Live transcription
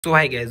So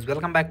hi guys,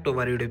 welcome back to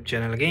our YouTube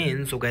channel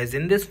again. So guys,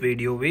 in this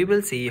video we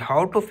will see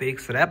how to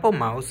fix Rapoo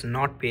mouse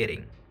not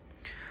pairing.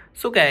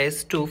 So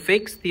guys, to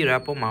fix the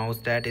Rapoo mouse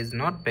that is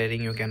not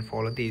pairing, you can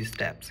follow these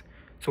steps.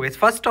 So guys,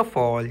 first of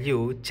all,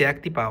 you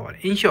check the power.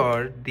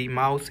 Ensure the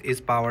mouse is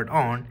powered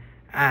on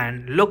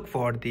and look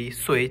for the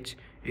switch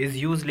is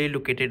usually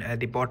located at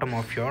the bottom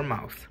of your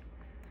mouse.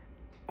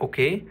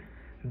 Okay,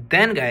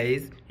 then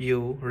guys,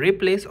 you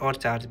replace or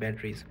charge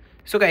batteries.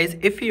 So guys,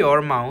 if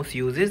your mouse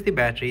uses the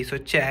battery, so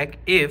check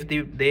if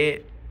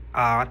they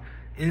are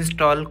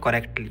installed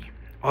correctly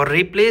or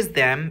replace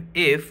them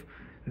if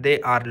they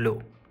are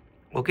low.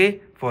 Okay,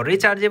 for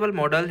rechargeable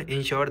model,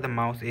 ensure the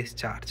mouse is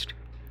charged.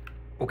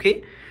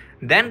 Okay,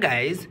 then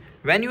guys,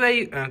 when you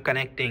are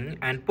connecting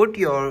and put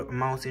your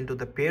mouse into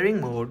the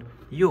pairing mode,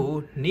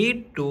 you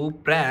need to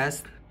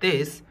press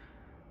this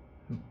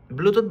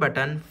Bluetooth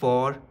button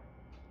for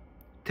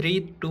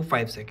 3 to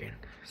 5 seconds.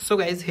 So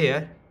guys,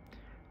 here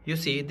you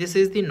see this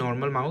is the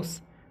normal mouse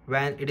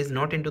when it is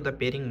not into the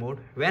pairing mode.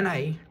 When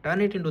I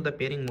turn it into the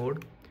pairing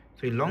mode,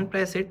 so you long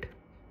press it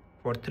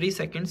for 3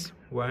 seconds.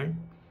 1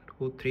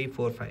 2 3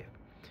 4 5.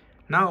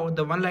 Now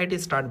the one light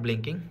is start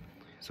blinking.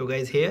 So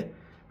guys, here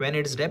when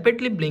it's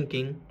rapidly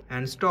blinking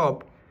and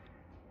stop,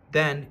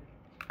 then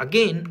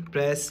again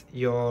press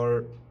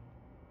your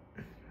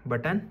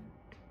button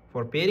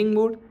for pairing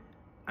mode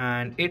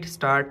and it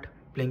start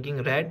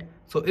blinking red,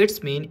 so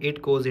it's mean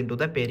it goes into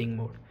the pairing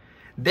mode.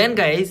 Then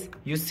guys,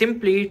 you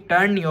simply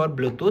turn your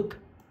Bluetooth.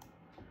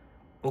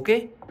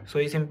 Okay, so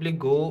you simply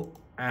go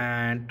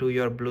and to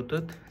your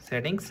Bluetooth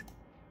settings.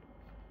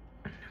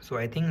 So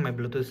I think my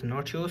Bluetooth is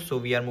not sure, so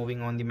we are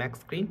moving on the Mac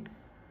screen.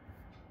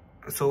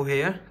 So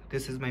here,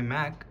 this is my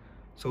Mac.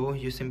 So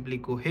you simply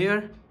go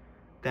here,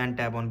 then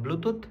tap on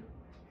Bluetooth.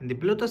 In the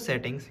Bluetooth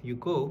settings, you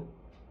go.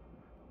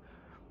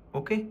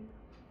 Okay,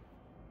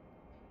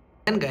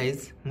 then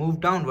guys,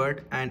 move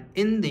downward and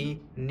in the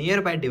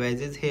nearby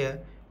devices here,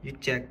 you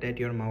check that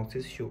your mouse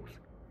is shows.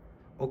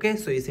 Okay,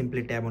 so you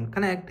simply tap on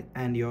connect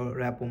and your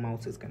Rapoo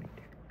mouse is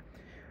connected.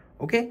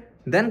 Okay,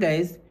 then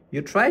guys,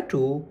 you try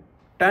to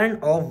turn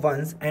off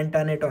once and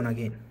turn it on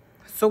again.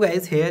 So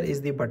guys, here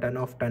is the button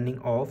of turning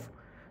off.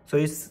 So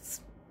you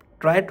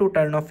try to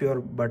turn off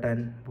your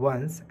button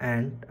once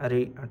and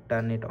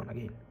turn it on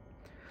again.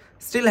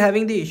 Still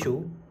having the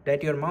issue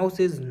that your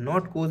mouse is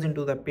not goes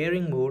into the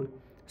pairing mode.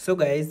 So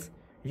guys,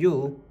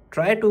 you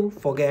try to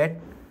forget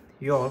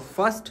your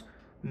first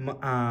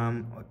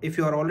if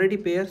you are already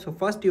paired. So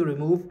first you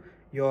remove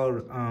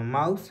your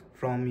mouse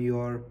from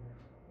your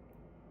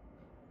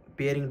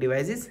pairing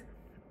devices.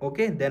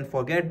 Okay, then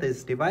forget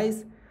this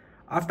device.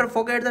 After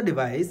forget the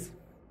device,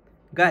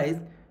 guys,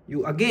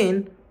 you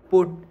again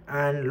put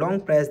and long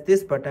press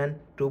this button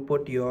to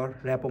put your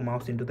Rapoo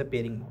mouse into the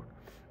pairing mode.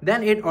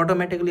 Then it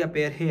automatically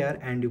appear here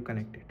and you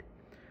connect it.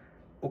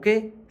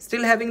 Okay,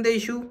 still having the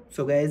issue.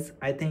 So guys,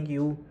 I think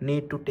you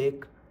need to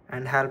take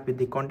and help with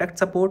the contact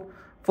support.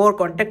 For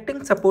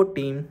contacting support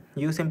team,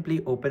 you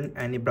simply open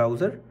any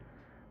browser.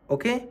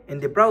 Okay, in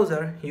the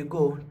browser you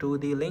go to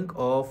the link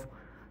of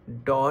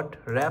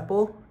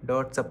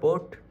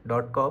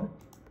 .rapoo.support.com.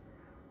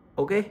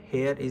 okay,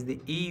 here is the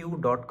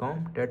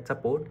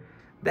eu.com.support.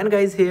 Then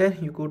guys, here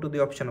you go to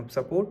the option of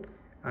support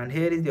and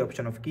here is the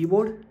option of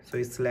keyboard. So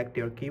you select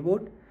your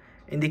keyboard.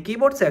 In the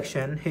keyboard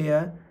section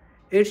here,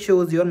 it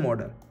shows your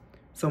model.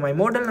 So my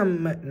model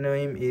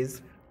name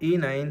is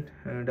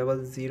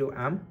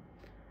E900M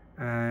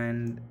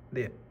and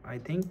I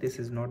think this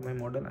is not my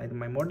model.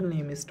 My model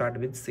name is start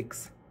with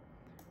 6.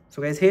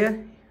 So guys,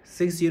 here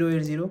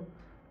 6080,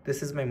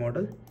 this is my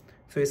model.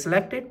 So you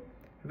select it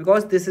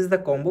because this is the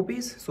combo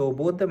piece, so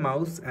both the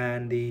mouse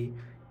and the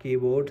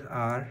keyboard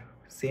are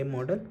same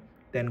model.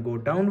 Then go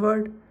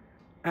downward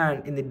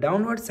and in the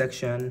downward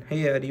section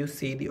here you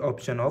see the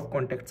option of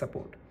contact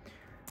support.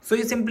 So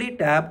you simply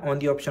tap on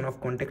the option of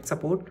contact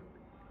support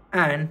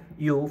and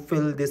you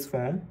fill this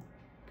form,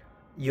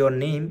 your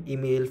name,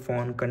 email,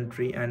 phone,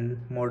 country and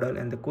model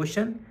and the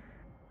question,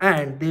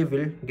 and they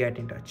will get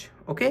in touch.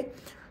 Okay,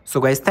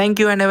 so guys, thank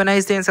you and have a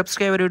nice day and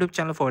subscribe our YouTube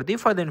channel for the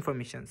further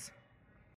informations.